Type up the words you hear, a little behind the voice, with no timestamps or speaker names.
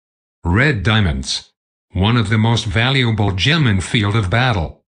Red diamonds. One of the most valuable gem in field of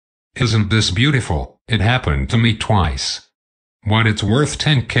battle. Isn't this beautiful? It happened to me twice. What, it's worth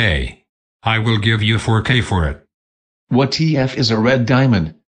 10k. I will give you 4k for it. What TF is a red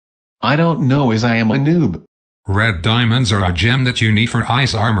diamond? I don't know, as I am a noob. Red diamonds are a gem that you need for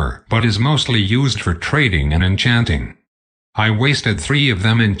ice armor, but is mostly used for trading and enchanting. I wasted 3 of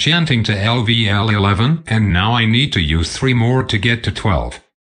them enchanting to LVL 11, and now I need to use 3 more to get to 12.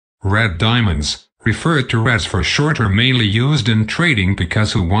 Red diamonds, referred to as for short, are mainly used in trading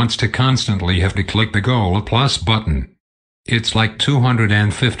because who wants to constantly have to click the gold plus button? It's like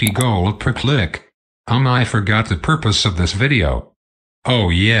 250 gold per click. I forgot the purpose of this video. Oh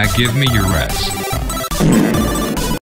yeah, give me your rest.